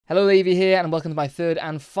Hello, Levi here, and welcome to my third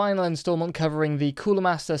and final installment covering the Cooler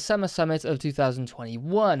Master Summer Summit of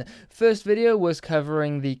 2021. First video was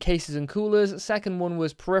covering the cases and coolers, second one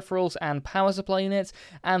was peripherals and power supply units,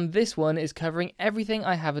 and this one is covering everything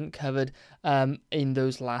I haven't covered in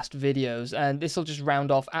those last videos. And this will just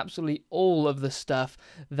round off absolutely all of the stuff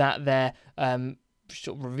that they're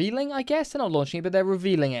sort of revealing, I guess. They're not launching it, but they're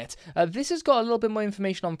revealing it. This has got a little bit more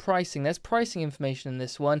information on pricing. There's pricing information in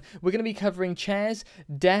this one. We're going to be covering chairs,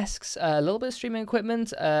 desks, a little bit of streaming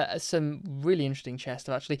equipment, some really interesting chair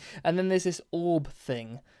stuff actually, and then there's this orb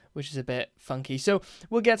thing, which is a bit funky. So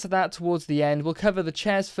we'll get to that towards the end. We'll cover the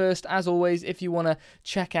chairs first. As always, if you want to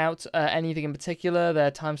check out anything in particular, there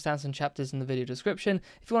are timestamps and chapters in the video description.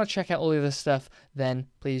 If you want to check out all the other stuff, then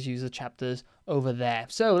please use the chapters over there.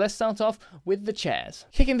 So let's start off with the chairs.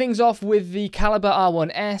 Kicking things off with the Caliber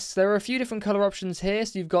R1S, there are a few different color options here.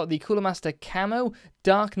 So you've got the Cooler Master Camo,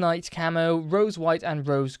 Dark Knight Camo, Rose White, and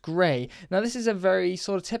Rose Grey. Now this is a very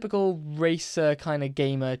sort of typical racer kind of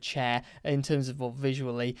gamer chair in terms of, well,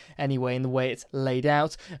 visually anyway, in the way it's laid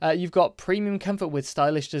out. You've got premium comfort with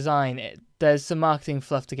stylish design. There's some marketing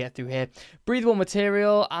fluff to get through here. Breathable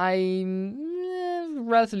material, I'm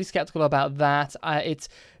relatively skeptical about that. It's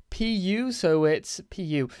PU, so it's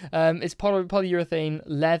PU. It's polyurethane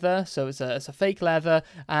leather, so it's a fake leather,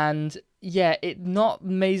 and yeah, it's not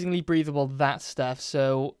amazingly breathable, that stuff,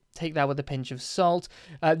 so take that with a pinch of salt.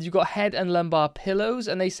 You've got head and lumbar pillows,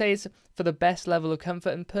 and they say it's for the best level of comfort,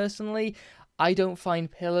 and personally, I don't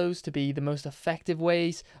find pillows to be the most effective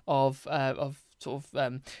ways of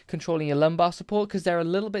controlling your lumbar support, because they're a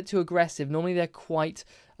little bit too aggressive. Normally they're quite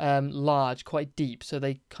large, quite deep, so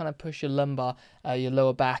they kind of push your lumbar, your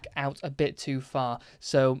lower back out a bit too far.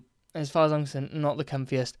 So as far as I'm concerned, not the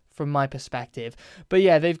comfiest from my perspective. But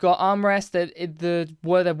yeah, they've got armrests that they're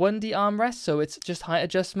 1D armrests, so it's just height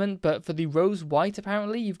adjustment. But for the Rose White,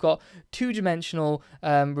 apparently you've got two-dimensional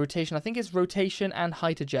rotation. I think it's rotation and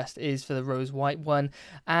height adjust is for the Rose White one.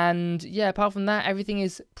 And yeah, apart from that, everything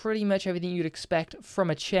is pretty much everything you'd expect from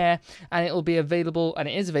a chair, and it'll be available, and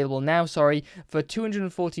it is available now, sorry, for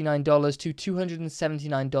 $249 to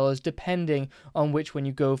 $279, depending on which one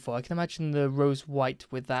you go for. I can imagine the Rose White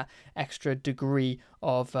with that extra degree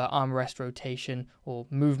of armrest rotation or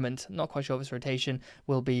movement, not quite sure if it's rotation,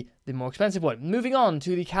 will be the more expensive one. Moving on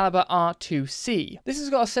to the Caliber R2C. This has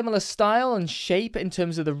got a similar style and shape in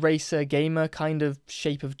terms of the racer gamer kind of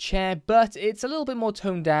shape of chair, but it's a little bit more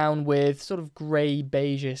toned down with sort of grey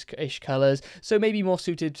beige-ish colours, so maybe more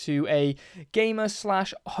suited to a gamer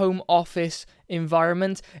slash home office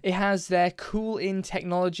environment. It has their cool-in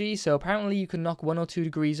technology, so apparently you can knock 1 or 2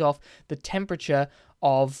 degrees off the temperature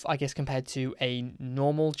of, I guess, compared to a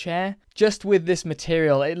normal chair. Just with this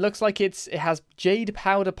material, it looks like it has jade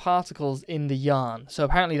powder particles in the yarn. So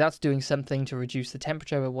apparently that's doing something to reduce the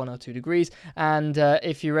temperature by 1 or 2 degrees. And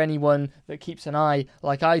if you're anyone that keeps an eye,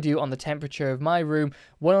 like I do, on the temperature of my room,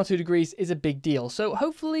 1 or 2 degrees is a big deal. So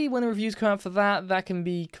hopefully when the reviews come out for that, that can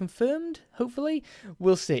be confirmed. Hopefully,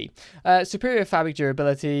 we'll see. Superior fabric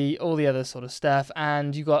durability, all the other sort of stuff,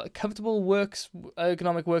 and you've got comfortable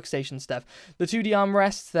ergonomic workstation stuff. The 2D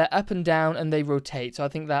armrests, they're up and down and they rotate, so I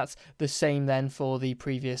think that's the same then for the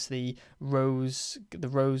previous, the Rose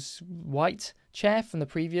White chair from the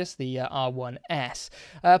previous, the R1S.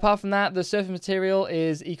 Apart from that, the surface material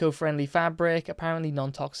is eco-friendly fabric, apparently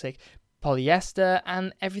non-toxic polyester,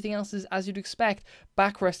 and everything else is as you'd expect.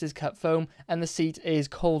 Backrest is cut foam, and the seat is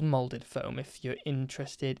cold molded foam if you're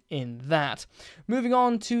interested in that. Moving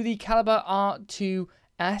on to the Caliber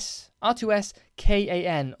R2S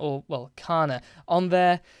KAN, or well, Kana. On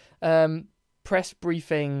their press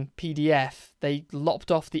briefing PDF, they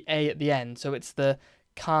lopped off the A at the end, so it's the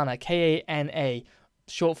Kana, K-A-N-A,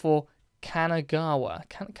 short for Kanagawa.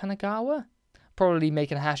 Kanagawa? Probably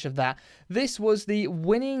making a hash of that. This was the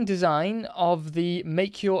winning design of the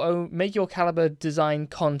Make Your Caliber design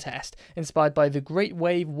contest, inspired by the Great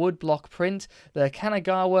Wave wood block print. The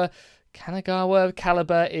Kanagawa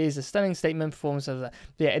Caliber is a stunning statement performance of that.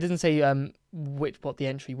 Yeah, it doesn't say what the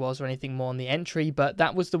entry was or anything more on the entry, but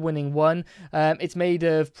that was the winning one. It's made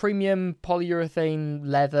of premium polyurethane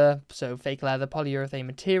leather, so fake leather polyurethane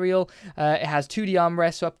material. It has 2D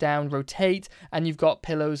armrests, so up, down, rotate, and you've got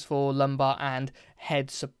pillows for lumbar and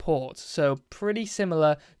head support. So pretty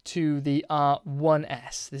similar to the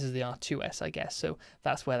R1S. This is the R2S, I guess, so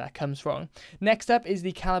that's where that comes from. Next up is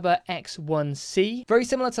the Caliber X1C. Very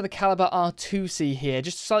similar to the Caliber R2C here,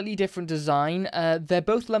 just slightly different design. They're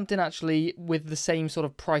both lumped in actually with the same sort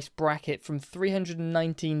of price bracket from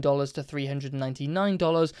 $319 to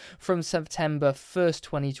 $399 from September 1st,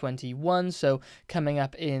 2021, so coming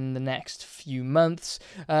up in the next few months.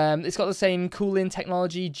 It's got the same cooling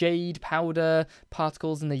technology, jade, powder,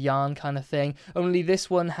 particles in the yarn kind of thing, only this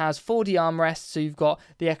one has 4D armrests, so you've got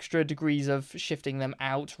the extra degrees of shifting them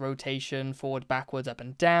out, rotation, forward, backwards, up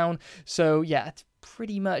and down. So yeah, it's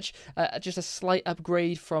pretty much just a slight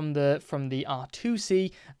upgrade from the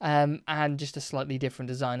R2C, and just a slightly different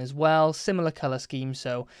design as well, similar color scheme.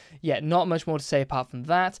 So yeah, not much more to say apart from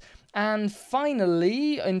that. And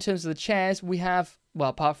finally, in terms of the chairs, we have,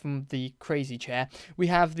 well, apart from the crazy chair, we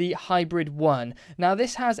have the Hybrid 1. Now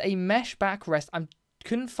this has a mesh backrest.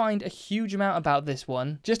 Couldn't find a huge amount about this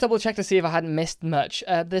one. Just double check to see if I hadn't missed much.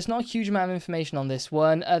 There's not a huge amount of information on this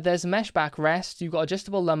one. There's a mesh backrest, you've got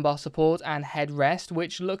adjustable lumbar support and headrest,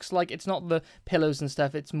 which looks like it's not the pillows and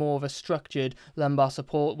stuff, it's more of a structured lumbar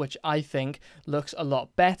support, which I think looks a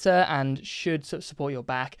lot better and should support your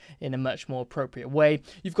back in a much more appropriate way.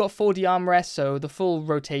 You've got 4D armrests, so the full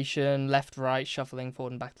rotation, left, right, shuffling,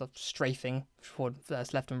 forward and back, strafing, forward,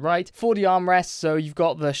 left and right. 4D armrests, so you've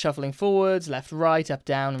got the shuffling forwards, left, right, up,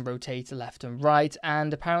 down, and rotate left and right.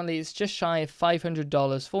 And apparently it's just shy of $500,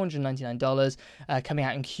 $499, coming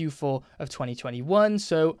out in Q4 of 2021.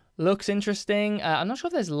 So looks interesting. I'm not sure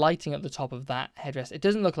if there's lighting at the top of that headrest. It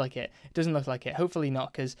doesn't look like it. It doesn't look like it. Hopefully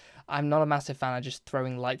not, because I'm not a massive fan of just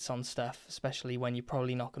throwing lights on stuff, especially when you're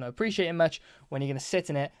probably not going to appreciate it much when you're going to sit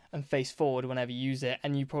in it and face forward whenever you use it,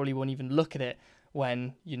 and you probably won't even look at it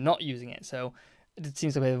when you're not using it. So it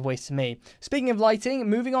seems a bit of a waste to me. Speaking of lighting,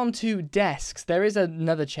 moving on to desks. There is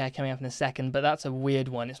another chair coming up in a second, but that's a weird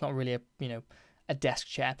one. It's not really a desk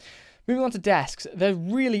chair. Moving on to desks, there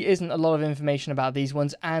really isn't a lot of information about these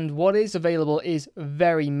ones, and what is available is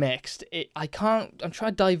very mixed. I'm trying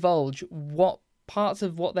to divulge what parts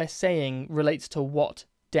of what they're saying relates to what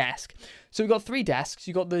desk. So we've got 3 desks.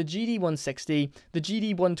 You've got the GD160, the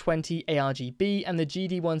GD120 ARGB, and the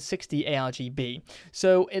GD160 ARGB.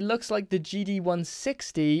 So it looks like the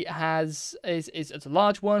GD160 it's a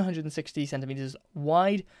large one, 160 centimeters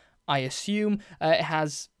wide, I assume. It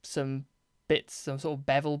has some bits, some sort of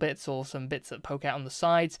bevel bits or some bits that poke out on the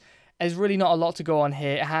sides. There's really not a lot to go on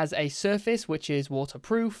here. It has a surface which is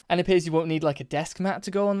waterproof, and it appears you won't need like a desk mat to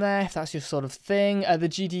go on there if that's your sort of thing. The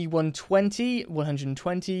GD120,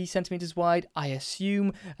 120 centimeters wide, I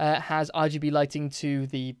assume, has RGB lighting to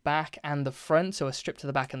the back and the front, so a strip to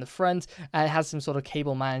the back and the front. It has some sort of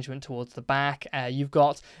cable management towards the back. You've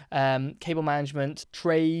got cable management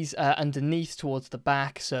trays underneath towards the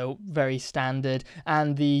back, so very standard.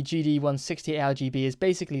 And the GD160 RGB is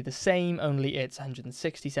basically the same, only it's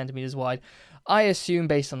 160 centimeters wide. I assume,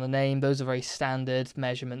 based on the name, those are very standard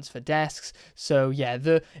measurements for desks. So yeah,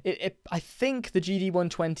 I think the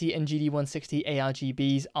GD120 and GD160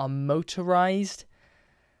 ARGBs are motorized,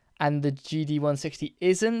 and the GD160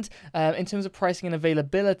 isn't. In terms of pricing and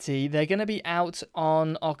availability, they're going to be out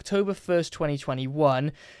on October 1st,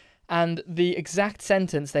 2021. And the exact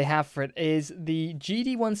sentence they have for it is the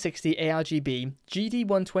GD160 ARGB,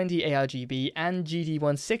 GD120 ARGB, and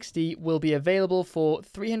GD160 will be available for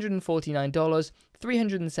 $349,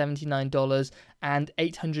 $379, and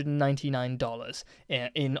 $899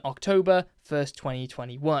 in October 1st,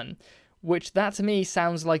 2021. Which that to me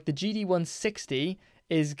sounds like the GD160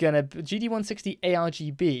 GD160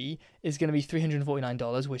 ARGB is going to be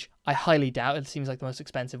 $349, which I highly doubt. It seems like the most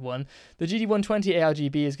expensive one. The GD120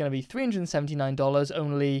 ARGB is going to be $379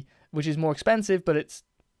 only, which is more expensive, but it's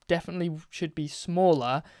definitely should be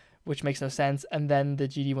smaller, which makes no sense. And then the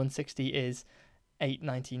GD160 is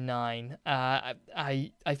 $899. I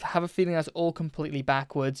have a feeling that's all completely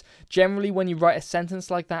backwards. Generally, when you write a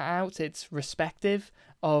sentence like that out, it's respective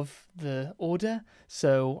of the order.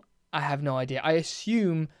 So I have no idea. I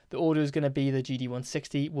assume the order is going to be the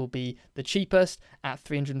GD160 will be the cheapest at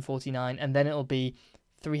 $349, and then it'll be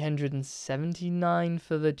 $379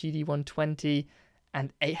 for the GD120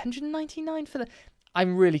 and $899 for the...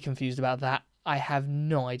 I'm really confused about that. I have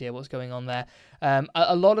no idea what's going on there.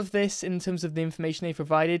 A lot of this, in terms of the information they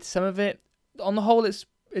provided, some of it, on the whole, it's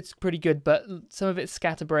pretty good, but some of it's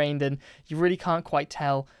scatterbrained, and you really can't quite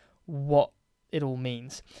tell what it all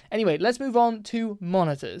means. Anyway, let's move on to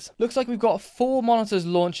monitors. Looks like we've got 4 monitors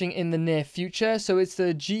launching in the near future. So it's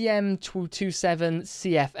the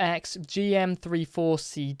GM227CFX,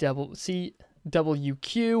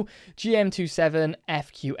 GM34CWQ,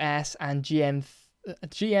 GM27FQS, and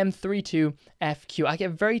GM32FQ. I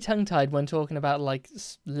get very tongue-tied when talking about like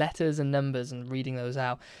letters and numbers and reading those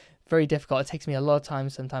out. very difficult. It takes me a lot of time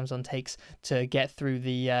sometimes on takes to get through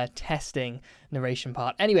the testing narration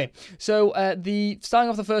part. Anyway, so starting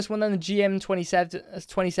off the first one then, the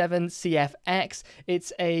GM27 CFX.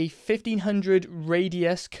 It's a 1500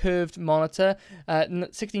 radius curved monitor,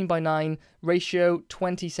 16:9 ratio,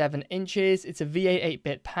 27 inches. It's a VA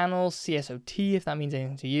 8-bit panel, CSOT, if that means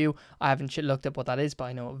anything to you. I haven't looked up what that is, but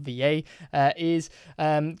I know what VA is.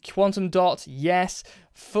 Quantum dot, yes.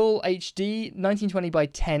 Full HD,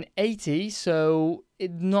 1920x1080, so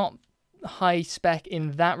not high spec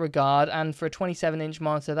in that regard, and for a 27-inch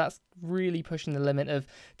monitor, that's really pushing the limit of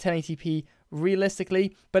 1080p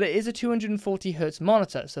realistically, but it is a 240 Hz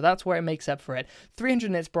monitor, so that's where it makes up for it.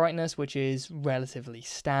 300 nits brightness, which is relatively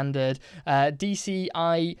standard.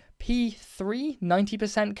 DCI P3,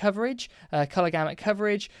 90% coverage, color gamut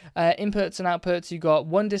coverage. Inputs and outputs, you got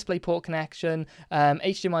one DisplayPort connection,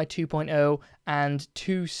 HDMI 2.0, and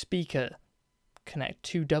two speaker connect,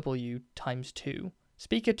 2W times 2.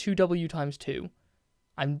 Speaker 2W times 2.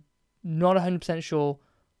 I'm not 100% sure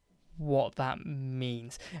what that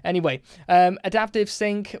means. Anyway, adaptive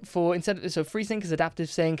sync for FreeSync is adaptive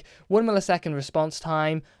sync, 1 millisecond response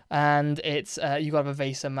time, and it's you got a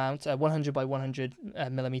VESA mount, 100 by 100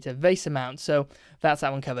 millimeter VESA mount. So that's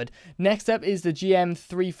that one covered. Next up is the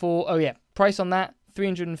GM34. Oh yeah, price on that,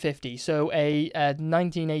 $350. So a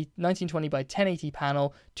 1920 by 1080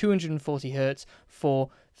 panel, 240 Hz for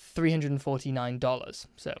 $349.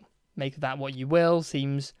 So make that what you will.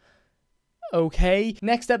 Seems okay.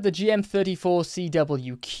 Next up, the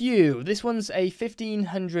GM34CWQ. This one's a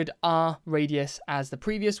 1500R radius as the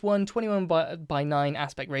previous one, 21 by 9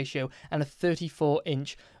 aspect ratio, and a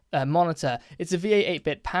 34-inch monitor. It's a VA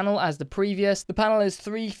 8-bit panel as the previous. The panel is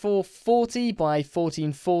 3440 by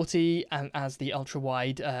 1440 and as the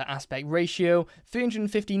ultra-wide aspect ratio.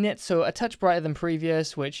 350 nits, so a touch brighter than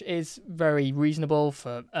previous, which is very reasonable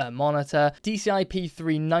for a monitor. DCI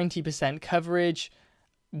P3 90% coverage,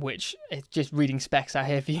 which is just reading specs out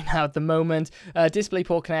here for you now at the moment.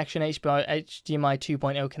 DisplayPort connection, HDMI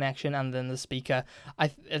 2.0 connection, and then the speaker.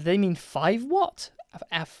 They mean 5 watt?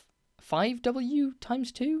 5W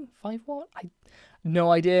times 2? 5 watt?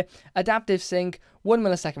 No idea. Adaptive sync, 1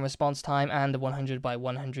 millisecond response time, and a 100 by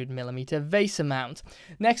 100 millimeter VESA mount.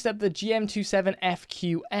 Next up, the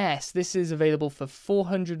GM27FQS. This is available for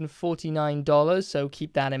 $449, so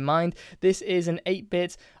keep that in mind. This is an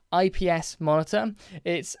 8-bit IPS monitor.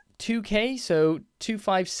 It's 2K, so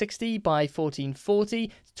 2560 by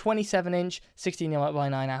 1440, 27-inch, 16 by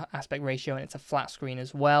 9 aspect ratio, and it's a flat screen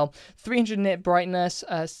as well. 300 nit brightness,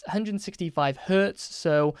 165 hertz.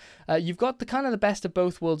 So you've got the kind of the best of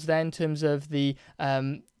both worlds there in terms of the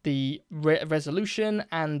resolution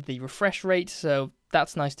and the refresh rate. So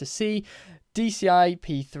that's nice to see. DCI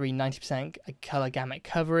P3 90% color gamut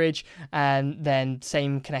coverage, and then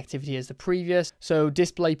same connectivity as the previous. So one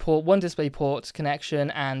DisplayPort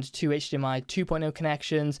connection and two HDMI 2.0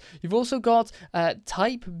 connections. You've also got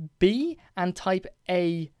Type B and Type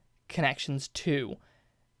A connections too.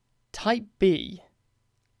 Type B,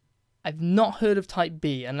 I've not heard of Type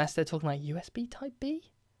B unless they're talking like USB Type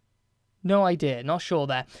B. No idea, not sure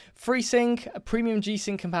there. FreeSync, premium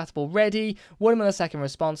G-Sync compatible ready, 1 millisecond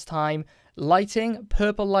response time, lighting,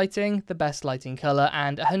 purple lighting, the best lighting color,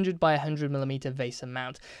 and 100 by 100 millimeter VESA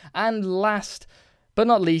mount. And last but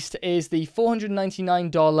not least is the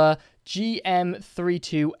 $499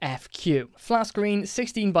 GM32FQ. Flat screen,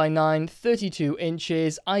 16 by 9, 32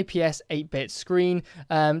 inches, IPS 8-bit screen,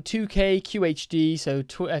 2K QHD, so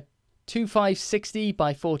 2560 by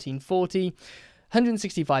 1440.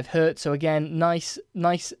 165 hertz, so again, nice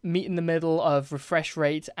meet in the middle of refresh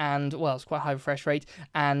rate and, well, it's quite high refresh rate,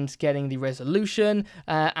 and getting the resolution,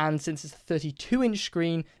 and since it's a 32-inch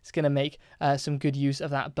screen, it's going to make some good use of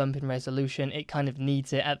that bump in resolution. It kind of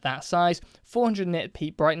needs it at that size. 400 nit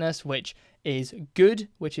peak brightness, which is good,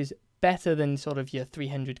 which is better than sort of your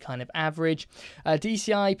 300 kind of average.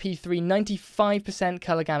 DCI P3 95%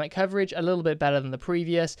 color gamut coverage, a little bit better than the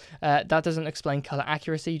previous. That doesn't explain color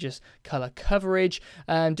accuracy, just color coverage.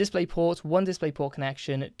 DisplayPort, one DisplayPort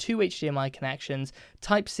connection, two HDMI connections,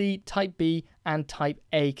 Type C, Type B, and Type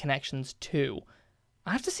A connections too.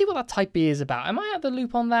 I have to see what that Type B is about. Am I out the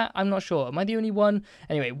loop on that? I'm not sure. Am I the only one?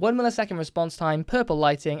 Anyway, 1 millisecond response time, purple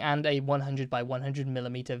lighting, and a 100 by 100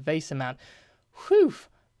 millimeter VESA mount. Whew.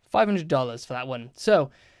 $500 for that one. So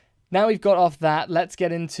now we've got off that, let's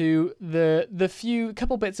get into the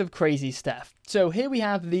couple bits of crazy stuff. So here we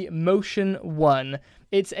have the Motion 1.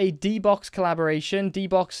 It's a D-Box collaboration.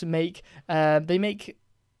 D-Box make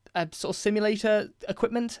sort of simulator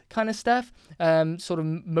equipment kind of stuff, sort of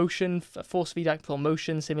motion, force feedback or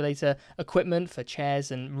motion simulator equipment for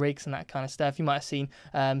chairs and rigs and that kind of stuff. You might have seen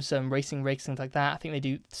some racing rigs, things like that. I think they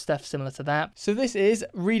do stuff similar to that. So this is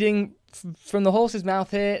reading from the horse's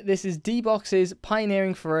mouth here. This is D-Box's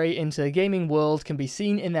pioneering foray into the gaming world can be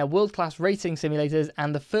seen in their world-class racing simulators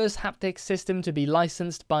and the first haptic system to be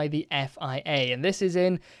licensed by the FIA. And this is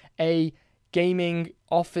in a gaming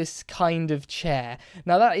office kind of chair.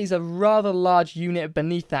 Now that is a rather large unit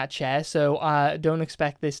beneath that chair, so don't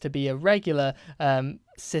expect this to be a regular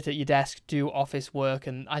sit at your desk, do office work,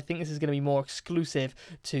 and I think this is going to be more exclusive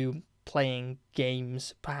to playing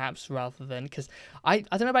games perhaps, rather than, because I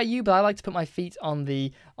don't know about you, but I like to put my feet on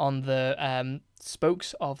the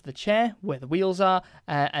spokes of the chair where the wheels are,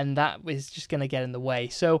 and that is just going to get in the way.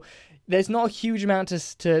 So there's not a huge amount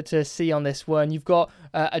to see on this one. You've got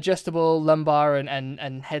adjustable lumbar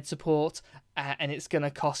and head support, and it's going to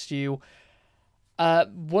cost you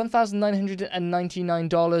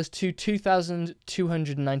 $1,999 to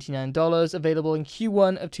 $2,299, available in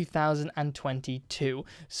Q1 of 2022.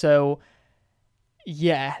 So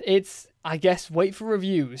yeah, I guess wait for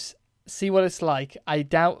reviews, see what it's like. I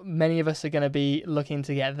doubt many of us are going to be looking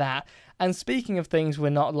to get that. And speaking of things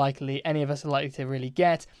any of us are likely to really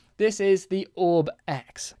get, this is the Orb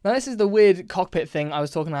X. Now this is the weird cockpit thing I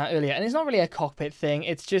was talking about earlier, and it's not really a cockpit thing,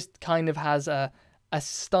 it's just kind of has a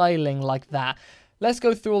styling like that. Let's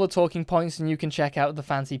go through all the talking points and you can check out the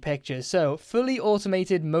fancy pictures. So, fully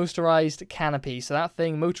automated motorized canopy. So that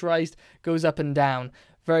thing, motorized, goes up and down.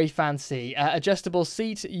 Very fancy. Adjustable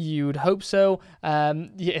seat, you'd hope so.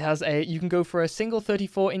 It has you can go for a single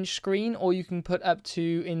 34-inch screen, or you can put up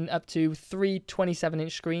to 3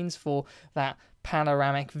 27-inch screens for that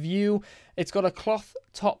panoramic view. It's got a cloth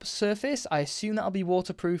top surface. I assume that'll be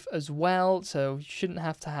waterproof as well, so you shouldn't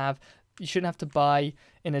have to buy,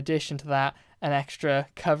 in addition to that, an extra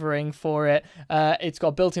covering for it. It's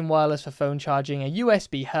got built-in wireless for phone charging, a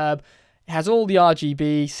USB hub. It has all the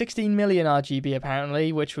RGB, 16 million RGB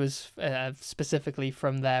apparently, which was specifically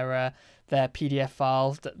from their PDF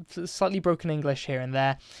files. Slightly broken English here and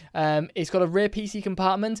there. It's got a rear PC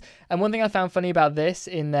compartment, and one thing I found funny about this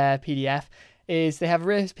in their PDF is they have a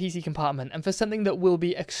rear PC compartment, and for something that will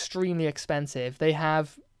be extremely expensive, they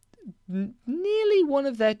have nearly one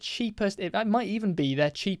of their cheapest, it might even be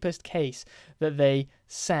their cheapest case that they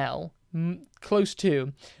sell, close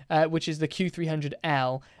to, which is the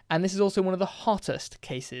Q300L, and this is also one of the hottest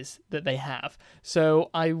cases that they have.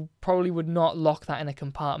 So I probably would not lock that in a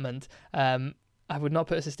compartment. I would not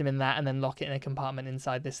put a system in that and then lock it in a compartment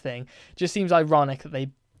inside this thing. Just seems ironic that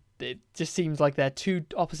it just seems like they're two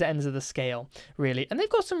opposite ends of the scale, really. And they've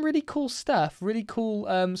got some really cool stuff, really cool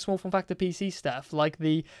small form factor PC stuff, like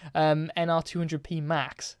the NR200P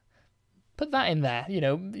Max. Put that in there,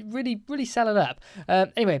 really sell it up.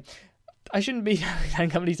 Anyway, I shouldn't be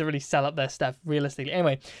telling companies to really sell up their stuff, realistically.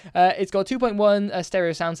 Anyway, it's got 2.1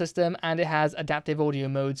 stereo sound system, and it has adaptive audio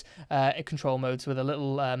modes, control modes with a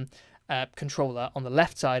little controller on the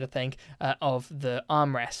left side, I think, of the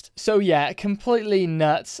armrest. So yeah, completely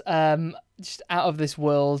nuts, just out of this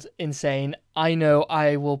world, insane. I know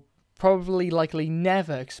I will likely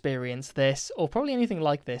never experience this, or probably anything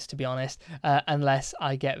like this, to be honest, unless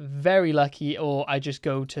I get very lucky or I just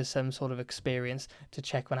go to some sort of experience to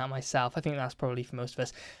check one out myself. I think that's probably for most of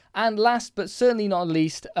us. And last but certainly not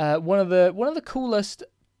least, one of the coolest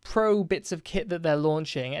pro bits of kit that they're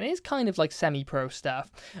launching, and it is kind of like semi-pro stuff.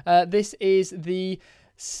 This is the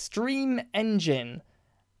StreamEnjin.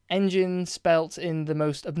 Engine spelt in the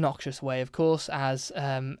most obnoxious way, of course, as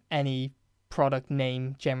any product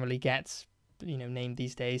name generally gets, named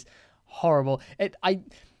these days. Horrible. I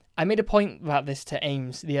made a point about this to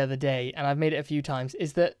Ames the other day, and I've made it a few times,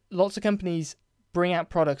 is that lots of companies bring out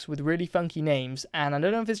products with really funky names, and I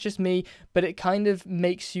don't know if it's just me, but it kind of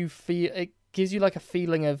makes you feel, it gives you like a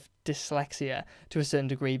feeling of dyslexia to a certain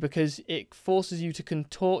degree, because it forces you to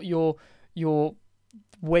contort your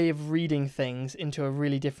way of reading things into a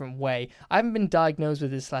really different way. I haven't been diagnosed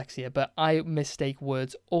with dyslexia, but I mistake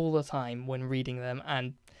words all the time when reading them,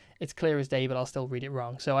 and it's clear as day, but I'll still read it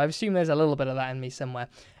wrong. So I assume there's a little bit of that in me somewhere.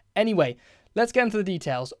 Anyway, let's get into the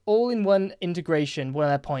details. All-in-one integration, one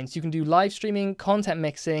of their points. You can do live streaming, content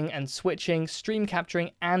mixing and switching, stream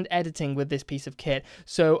capturing and editing with this piece of kit.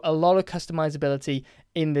 So a lot of customizability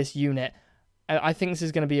in this unit. I think this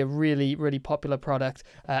is going to be a really, really popular product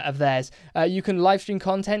of theirs. You can live stream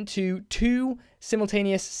content to 2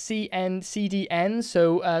 simultaneous CDNs,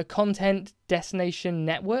 so content destination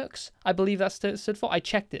networks, I believe that stood for. I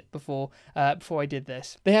checked it before I did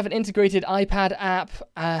this. They have an integrated iPad app.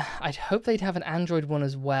 I'd hope they'd have an Android one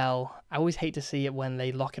as well. I always hate to see it when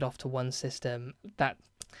they lock it off to one system.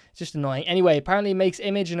 It's just annoying. Anyway, apparently it makes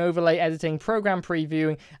image and overlay editing, program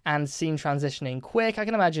previewing, and scene transitioning quick. I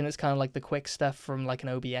can imagine it's kind of like the quick stuff from like an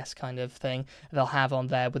OBS kind of thing they'll have on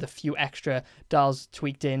there, with a few extra dials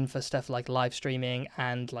tweaked in for stuff like live streaming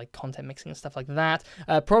and like content mixing and stuff like that.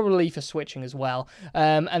 Probably for switching as well.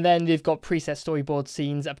 And then they've got preset storyboard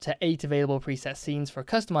scenes, up to 8 available preset scenes for a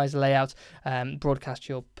customized layout, broadcast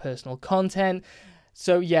your personal content.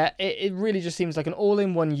 So yeah, it really just seems like an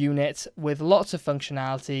all-in-one unit with lots of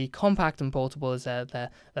functionality, compact and portable is the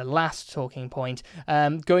last talking point.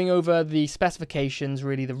 Going over the specifications,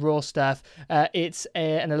 really the raw stuff, it's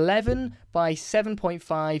an 11 by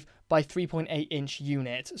 7.5 by 3.8 inch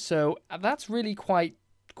unit. So that's really quite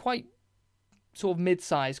sort of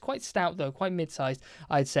mid-sized, quite stout though, quite mid-sized,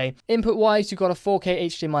 I'd say. Input-wise, you've got a 4K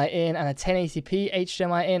HDMI in and a 1080p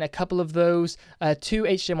HDMI in, a couple of those, 2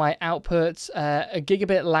 HDMI outputs, a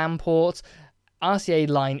gigabit LAN port, RCA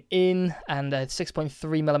line in, and a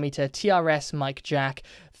 6.3mm TRS mic jack,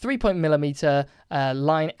 3.0mm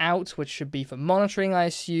line out, which should be for monitoring, I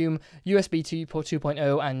assume, USB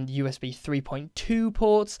 2.0 and USB 3.2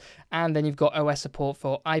 ports, and then you've got OS support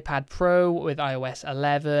for iPad Pro with iOS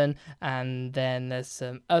 11, and then there's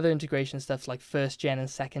some other integration stuff like 1st gen and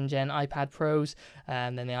 2nd gen iPad Pros,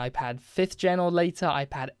 and then the iPad 5th gen or later,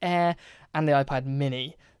 iPad Air, and the iPad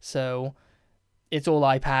Mini. So it's all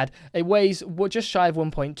iPad. It weighs just shy of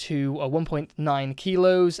 1.2 or 1.9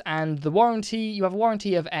 kilos, and the warranty, you have a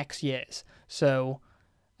warranty of X years. So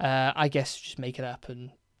I guess just make it up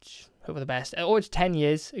and hope for the best. Or it's 10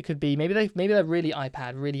 years. It could be. Maybe they're really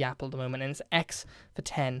iPad, really Apple at the moment, and it's X for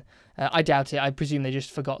 10. I doubt it. I presume they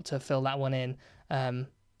just forgot to fill that one in.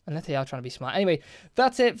 Unless they are trying to be smart. Anyway,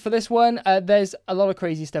 that's it for this one. There's a lot of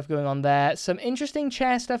crazy stuff going on there. Some interesting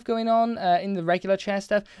chair stuff going on in the regular chair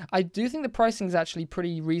stuff. I do think the pricing is actually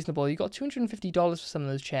pretty reasonable. You got $250 for some of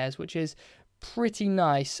those chairs, which is pretty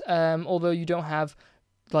nice. Although you don't have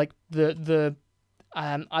like the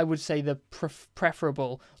I would say the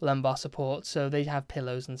preferable lumbar support, so they have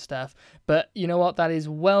pillows and stuff. But you know what? That is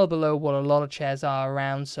well below what a lot of chairs are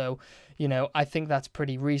around, so you know, I think that's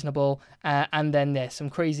pretty reasonable. And then there's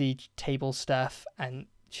some crazy table stuff, and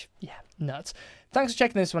yeah, nuts. Thanks for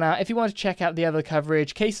checking this one out. If you want to check out the other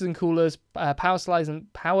coverage, cases and coolers, power supplies and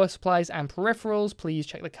peripherals, please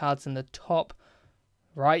check the cards in the top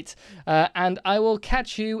right. And I will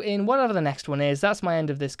catch you in whatever the next one is. That's my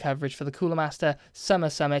end of this coverage for the Cooler Master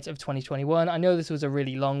Summer Summit of 2021. I know this was a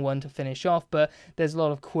really long one to finish off, but there's a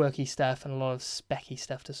lot of quirky stuff and a lot of specky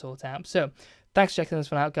stuff to sort out. So thanks for checking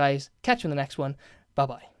this one out, guys. Catch you in the next one.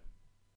 Bye-bye.